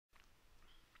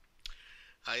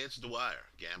Hi, it's Dwyer,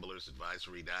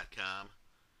 gamblersadvisory.com,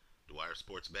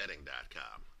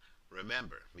 dwyersportsbetting.com.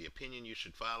 Remember, the opinion you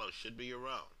should follow should be your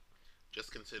own.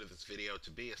 Just consider this video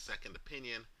to be a second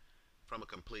opinion from a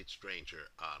complete stranger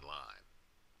online.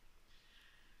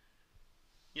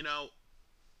 You know,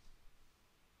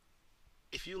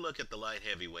 if you look at the light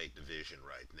heavyweight division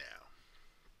right now,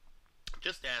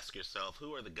 just ask yourself,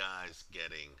 who are the guys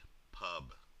getting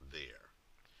pub there?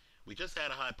 We just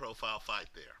had a high profile fight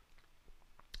there.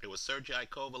 It was Sergey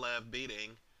Kovalev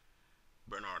beating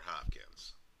Bernard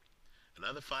Hopkins.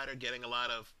 Another fighter getting a lot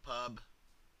of pub,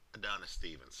 Adonis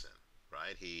Stevenson,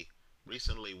 right? He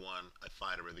recently won a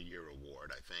Fighter of the Year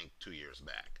award, I think 2 years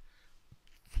back.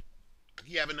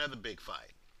 You have another big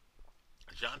fight.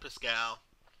 Jean Pascal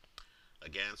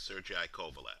against Sergey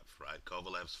Kovalev, right?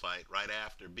 Kovalev's fight right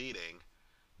after beating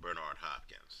Bernard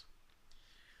Hopkins.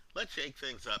 Let's shake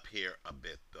things up here a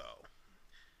bit, though.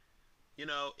 You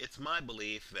know, it's my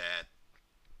belief that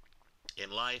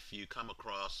in life you come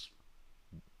across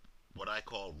what I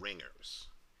call ringers.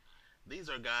 These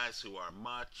are guys who are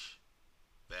much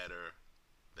better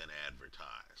than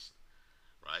advertised,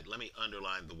 right? Let me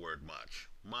underline the word much.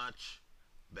 Much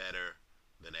better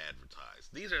than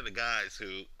advertised. These are the guys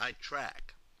who I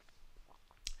track,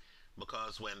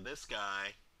 because when this guy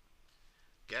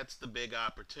gets the big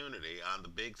opportunity on the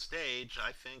big stage,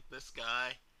 I think this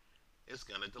guy is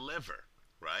going to deliver,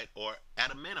 right? Or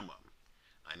at a minimum,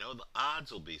 I know the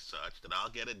odds will be such that I'll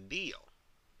get a deal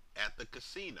at the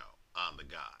casino on the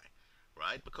guy,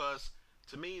 right? Because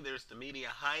to me, there's the media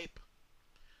hype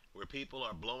where people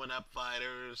are blowing up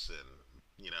fighters and,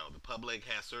 the public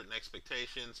has certain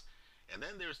expectations. And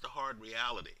then there's the hard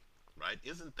reality, right?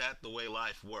 Isn't that the way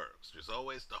life works? There's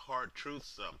always the hard truth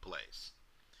someplace.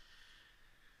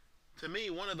 To me,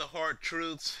 one of the hard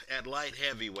truths at light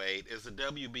heavyweight is the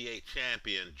WBA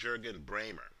champion, Juergen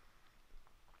Braehmer,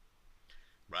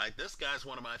 right? This guy's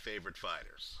one of my favorite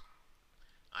fighters.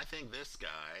 I think this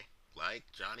guy, like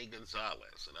Johnny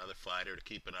Gonzalez, another fighter to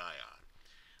keep an eye on,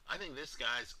 I think this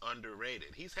guy's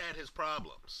underrated. He's had his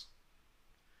problems,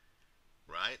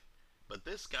 right? But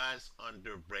this guy's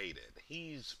underrated.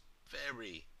 He's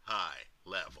very high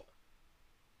level.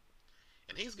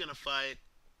 And he's going to fight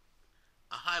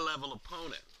a high level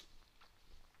opponent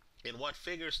in what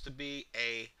figures to be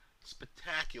a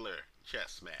spectacular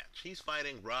chess match. He's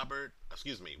fighting Robin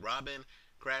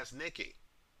Krasniqi.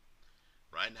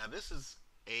 Right? Now this is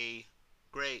a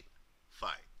great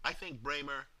fight. I think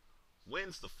Braehmer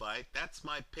wins the fight. That's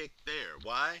my pick there.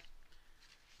 Why?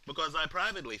 Because I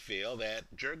privately feel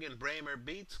that Juergen Braehmer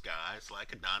beats guys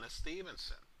like Adonis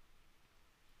Stevenson.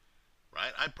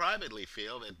 Right? I privately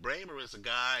feel that Braehmer is a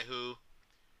guy who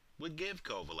would give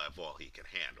Kovalev all he can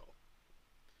handle.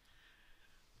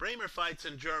 Braehmer fights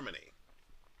in Germany.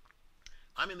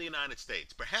 I'm in the United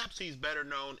States. Perhaps he's better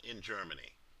known in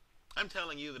Germany. I'm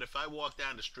telling you that if I walk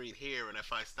down the street here and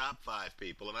if I stop 5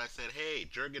 people and I said, hey,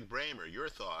 Juergen Braehmer, your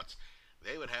thoughts,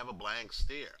 they would have a blank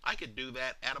stare. I could do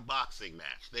that at a boxing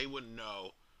match. They wouldn't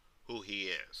know who he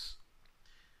is.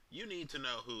 You need to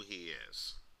know who he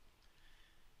is.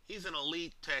 He's an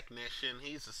elite technician.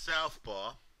 He's a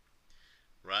southpaw,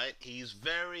 right? He's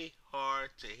very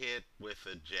hard to hit with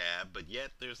a jab, but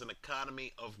yet there's an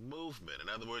economy of movement. In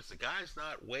other words, the guy's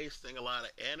not wasting a lot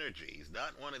of energy. He's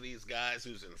not one of these guys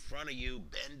who's in front of you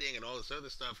bending and all this other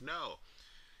stuff. No,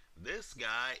 this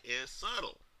guy is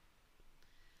subtle.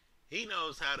 He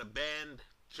knows how to bend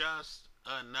just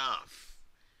enough.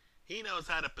 He knows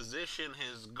how to position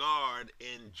his guard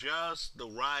in just the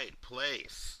right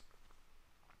place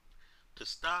to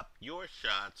stop your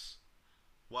shots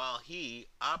while he,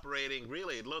 operating,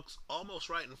 really, it looks almost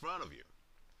right in front of you,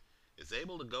 is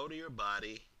able to go to your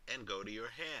body and go to your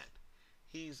head.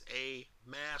 He's a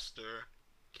master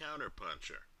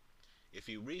counterpuncher. If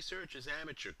you research his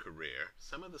amateur career,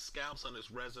 some of the scalps on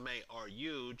his resume are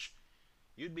huge.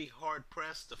 You'd be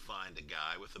hard-pressed to find a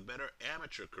guy with a better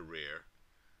amateur career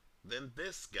than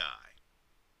this guy,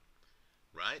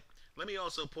 right? Let me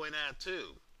also point out,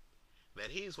 too,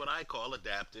 that he's what I call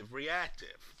adaptive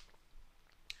reactive.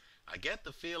 I get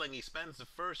the feeling he spends the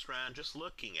first round just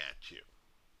looking at you,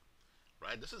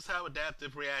 right? This is how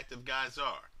adaptive reactive guys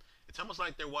are. It's almost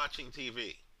like they're watching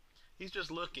TV. He's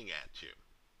just looking at you.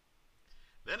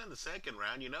 Then in the second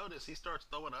round, you notice he starts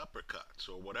throwing uppercuts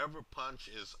or whatever punch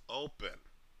is open,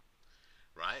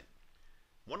 right?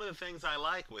 One of the things I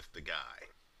like with the guy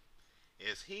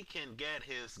is he can get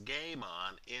his game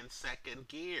on in second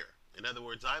gear. In other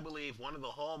words, I believe one of the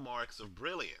hallmarks of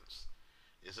brilliance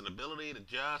is an ability to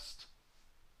just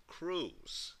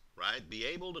cruise, right? Be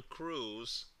able to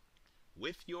cruise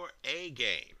with your A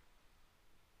game,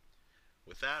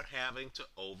 without having to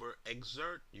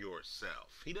overexert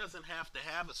yourself. He doesn't have to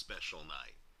have a special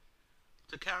night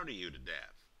to counter you to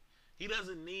death. He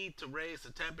doesn't need to raise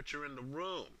the temperature in the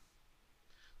room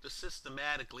to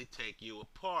systematically take you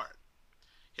apart.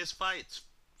 His fights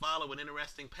follow an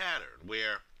interesting pattern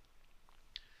where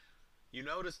you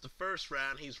notice the first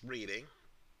round he's reading,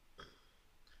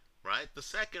 right? The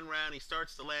second round he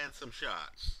starts to land some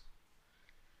shots.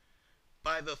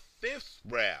 By the fifth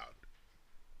round,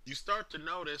 you start to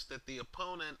notice that the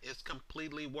opponent is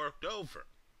completely worked over,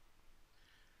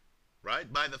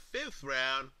 right? By the fifth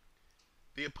round,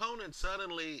 the opponent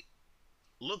suddenly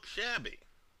looks shabby.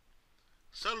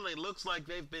 Suddenly looks like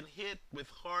they've been hit with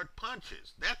hard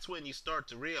punches. That's when you start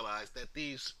to realize that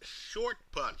these short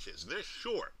punches, they're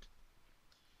short.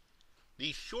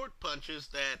 These short punches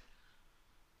that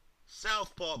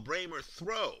Southpaw Braehmer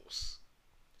throws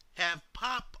have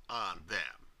pop on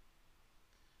them,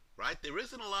 right? There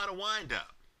isn't a lot of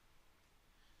wind-up.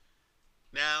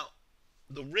 Now,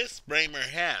 the risk Braehmer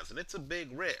has, and it's a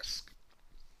big risk,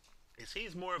 is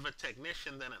he's more of a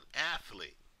technician than an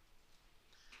athlete.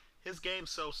 His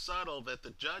game's so subtle that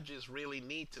the judges really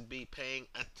need to be paying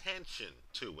attention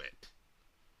to it,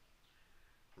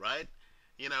 right?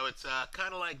 You know, it's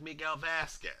kind of like Miguel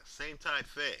Vasquez, same type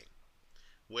thing,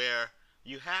 where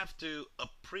you have to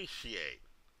appreciate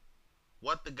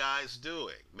what the guy's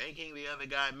doing, making the other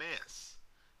guy miss,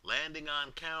 landing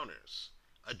on counters,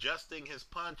 adjusting his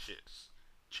punches,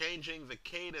 changing the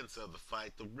cadence of the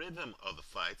fight, the rhythm of the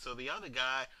fight, so the other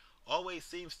guy always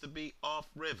seems to be off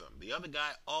rhythm. The other guy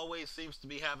always seems to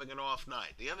be having an off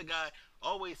night. The other guy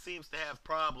always seems to have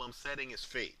problems setting his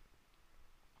feet.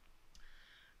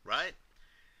 Right?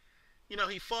 You know,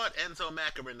 he fought Enzo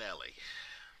Maccarinelli.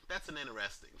 That's an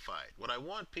interesting fight. What I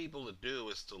want people to do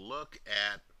is to look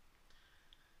at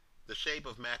the shape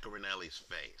of Maccarinelli's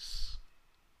face.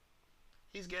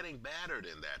 He's getting battered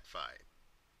in that fight.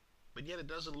 But yet it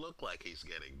doesn't look like he's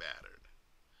getting battered.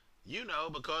 You know,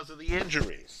 because of the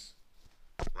injuries,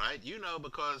 right? You know,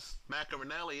 because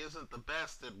Maccarinelli isn't the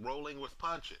best at rolling with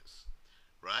punches,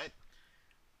 right?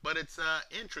 But it's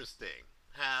interesting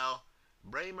how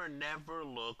Braehmer never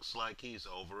looks like he's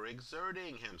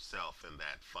overexerting himself in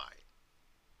that fight,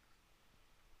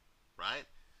 right?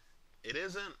 It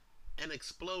isn't an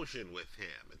explosion with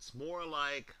him. It's more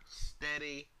like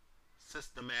steady,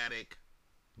 systematic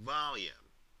volume,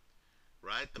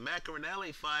 right? The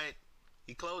Maccarinelli fight,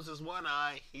 he closes one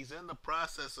eye. He's in the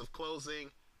process of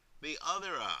closing the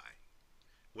other eye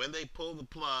when they pull the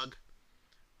plug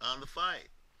on the fight.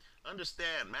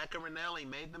 Understand, Maccarinelli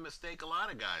made the mistake a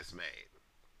lot of guys made.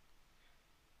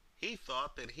 He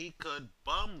thought that he could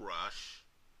bum rush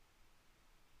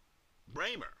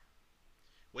Braehmer.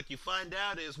 What you find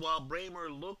out is while Braehmer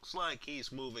looks like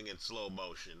he's moving in slow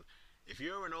motion, if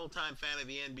you're an old-time fan of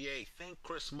the NBA, think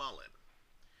Chris Mullin.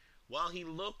 While he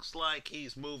looks like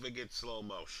he's moving in slow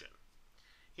motion,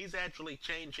 he's actually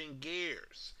changing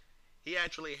gears. He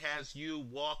actually has you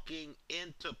walking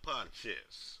into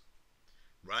punches,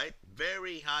 right?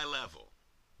 Very high level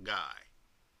guy,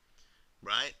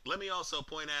 right? Let me also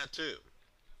point out too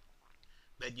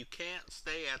that you can't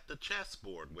stay at the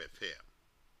chessboard with him.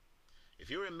 If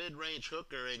you're a mid-range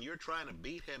hooker and you're trying to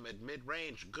beat him at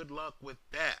mid-range, good luck with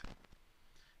that.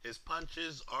 His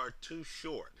punches are too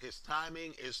short. His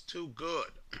timing is too good.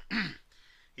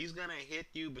 He's going to hit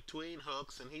you between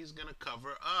hooks and he's going to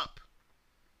cover up.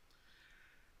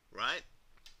 Right?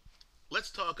 Let's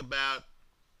talk about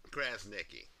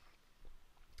Krasniqi.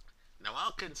 Now,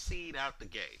 I'll concede out the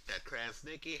gate that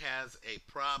Krasniqi has a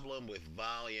problem with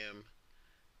volume,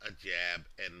 a jab,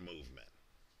 and movement.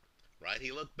 Right?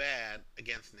 He looked bad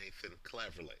against Nathan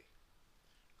Cleverly.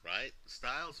 Right?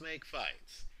 Styles make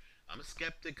fights. I'm a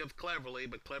skeptic of Cleverly,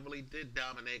 but Cleverly did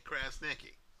dominate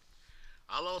Krasniqi.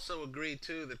 I'll also agree,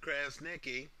 too, that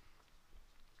Krasniqi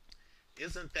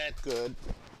isn't that good,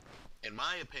 in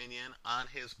my opinion, on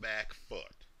his back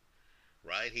foot.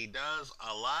 Right? He does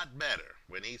a lot better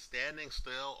when he's standing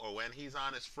still or when he's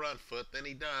on his front foot than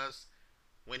he does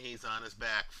when he's on his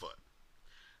back foot.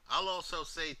 I'll also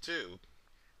say, too,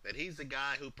 that he's a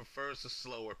guy who prefers a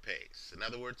slower pace. In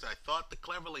other words, I thought the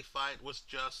Cleverly fight was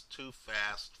just too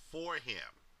fast for him.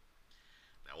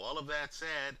 Now, all of that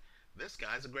said, this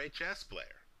guy's a great chess player.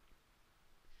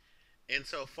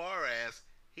 Insofar as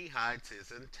he hides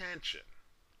his intention.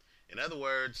 In other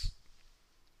words,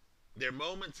 there are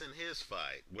moments in his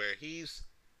fight where he's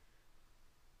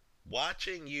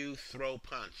watching you throw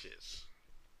punches.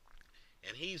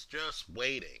 And he's just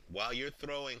waiting while you're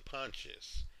throwing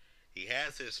punches. He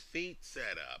has his feet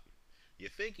set up. You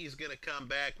think he's going to come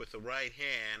back with the right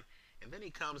hand, and then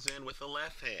he comes in with the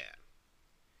left hand.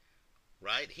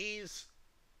 right? He's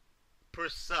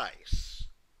precise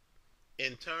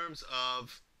in terms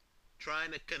of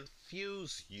trying to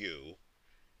confuse you,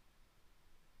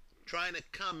 trying to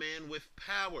come in with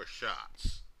power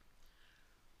shots,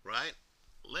 right?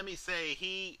 Let me say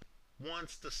he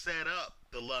wants to set up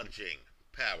the lunging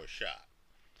power shot.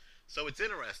 So it's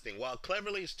interesting. While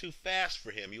Cleverly is too fast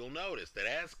for him, you'll notice that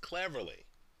as Cleverly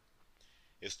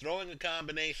is throwing a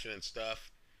combination and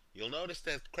stuff, you'll notice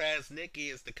that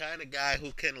Krasniqi is the kind of guy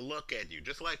who can look at you,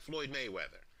 just like Floyd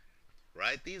Mayweather,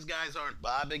 right? These guys aren't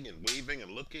bobbing and weaving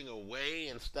and looking away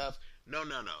and stuff. No,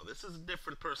 no, no. This is a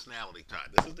different personality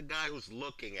type. This is the guy who's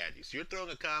looking at you. So you're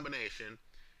throwing a combination.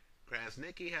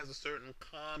 Krasniqi has a certain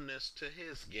calmness to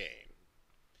his game.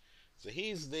 So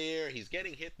he's there. He's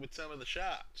getting hit with some of the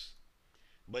shots,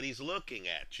 but he's looking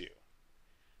at you.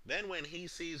 Then when he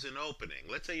sees an opening,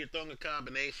 let's say you're throwing a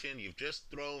combination, you've just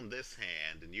thrown this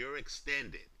hand and you're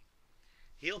extended,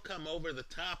 he'll come over the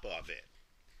top of it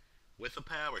with a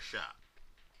power shot,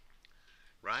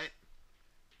 right?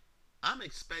 I'm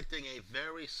expecting a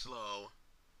very slow,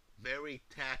 very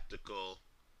tactical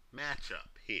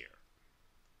matchup here.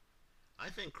 I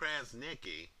think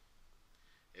Krasniqi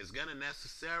is going to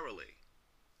necessarily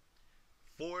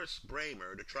force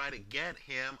Braehmer to try to get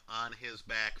him on his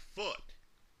back foot.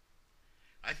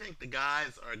 I think the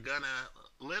guys are going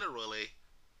to literally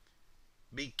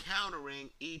be countering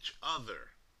each other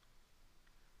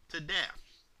to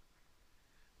death.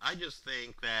 I just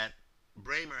think that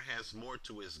Braehmer has more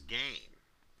to his game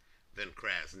than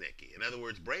Krasniqi. In other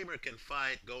words, Braehmer can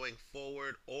fight going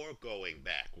forward or going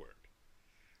backward,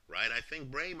 right? I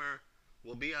think Braehmer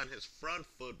will be on his front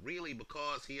foot really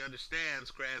because he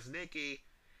understands Krasniqi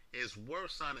is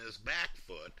worse on his back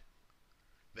foot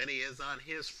than he is on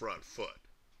his front foot,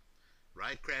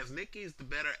 right? Krasniqi is the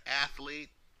better athlete.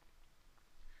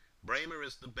 Braehmer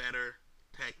is the better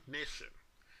technician.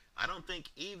 I don't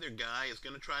think either guy is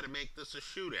going to try to make this a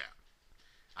shootout.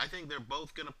 I think they're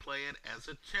both going to play it as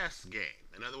a chess game.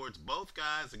 In other words, both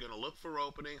guys are going to look for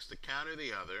openings to counter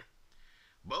the other.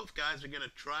 Both guys are going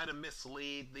to try to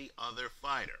mislead the other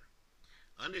fighter.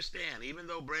 Understand, even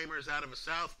though Braehmer is out of a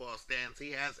southpaw stance,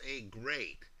 he has a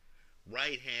great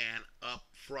right hand up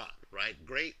front, right?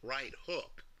 Great right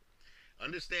hook.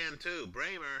 Understand, too,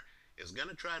 Braehmer is going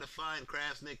to try to find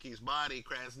Krasniqi's body.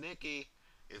 Krasniqi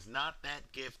is not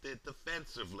that gifted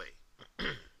defensively.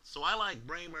 So I like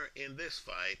Braehmer in this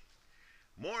fight.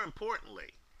 More importantly,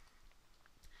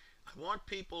 I want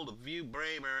people to view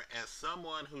Braehmer as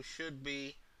someone who should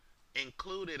be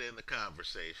included in the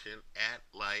conversation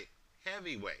at light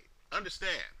heavyweight.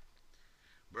 Understand,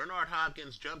 Bernard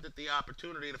Hopkins jumped at the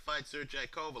opportunity to fight Sergey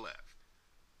Kovalev.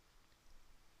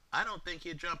 I don't think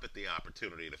he'd jump at the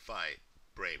opportunity to fight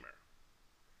Braehmer,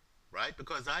 right?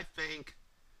 Because I think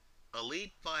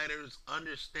elite fighters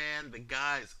understand the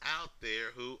guys out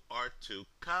there who are too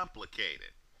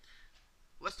complicated.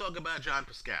 Let's talk about Jean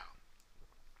Pascal.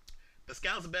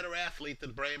 Pascal's a better athlete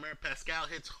than Braehmer. Pascal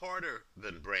hits harder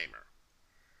than Braehmer,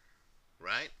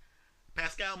 right?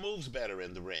 Pascal moves better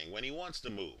in the ring when he wants to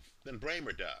move than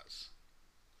Braehmer does,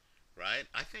 right?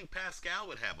 I think Pascal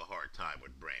would have a hard time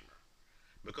with Braehmer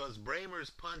because Braehmer's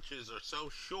punches are so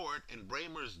short and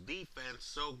Braehmer's defense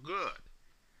so good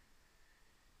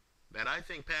that I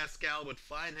think Pascal would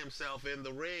find himself in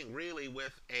the ring really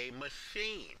with a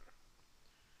machine,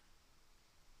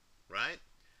 right?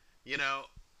 You know,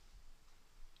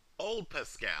 old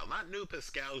Pascal, not new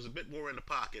Pascal, who's a bit more in the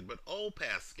pocket, but old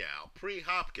Pascal,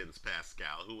 pre-Hopkins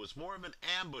Pascal, who was more of an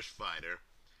ambush fighter,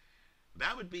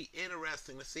 that would be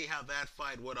interesting to see how that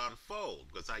fight would unfold,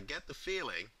 because I get the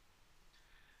feeling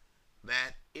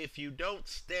that if you don't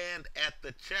stand at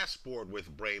the chessboard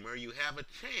with Braehmer, you have a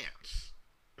chance.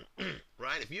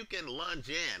 Right? If you can lunge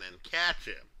in and catch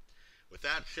him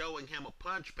without showing him a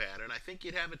punch pattern, I think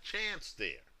you'd have a chance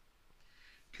there.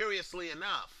 Curiously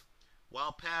enough,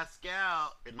 while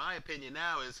Pascal, in my opinion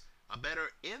now, is a better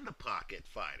in-the-pocket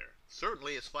fighter,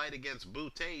 certainly his fight against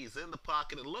Boutte, he's in the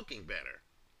pocket and looking better,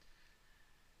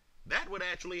 that would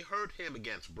actually hurt him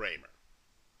against Braehmer.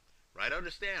 Right?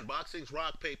 Understand, boxing's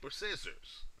rock, paper,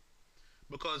 scissors.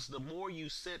 Because the more you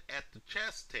sit at the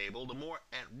chess table, the more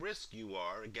at risk you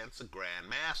are against a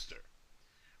grandmaster,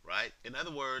 right? In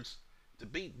other words, to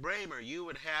beat Braehmer, you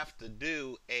would have to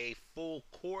do a full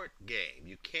court game.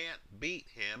 You can't beat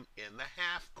him in the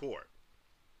half court.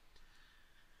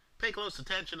 Pay close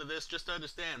attention to this. Just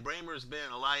understand, Braehmer's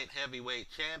been a light heavyweight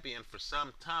champion for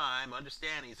some time.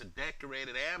 Understand, he's a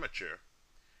decorated amateur,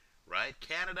 right?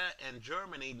 Canada and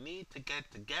Germany need to get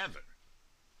together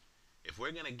if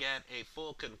we're going to get a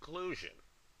full conclusion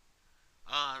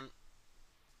on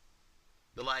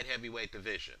the light heavyweight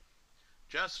division.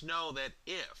 Just know that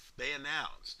if they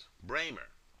announced Braehmer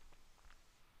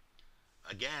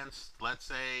against, let's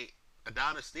say,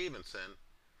 Adonis Stevenson,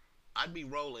 I'd be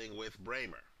rolling with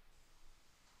Braehmer.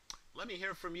 Let me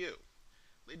hear from you.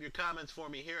 Leave your comments for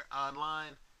me here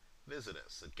online. Visit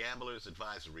us at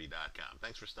gamblersadvisory.com.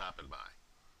 Thanks for stopping by.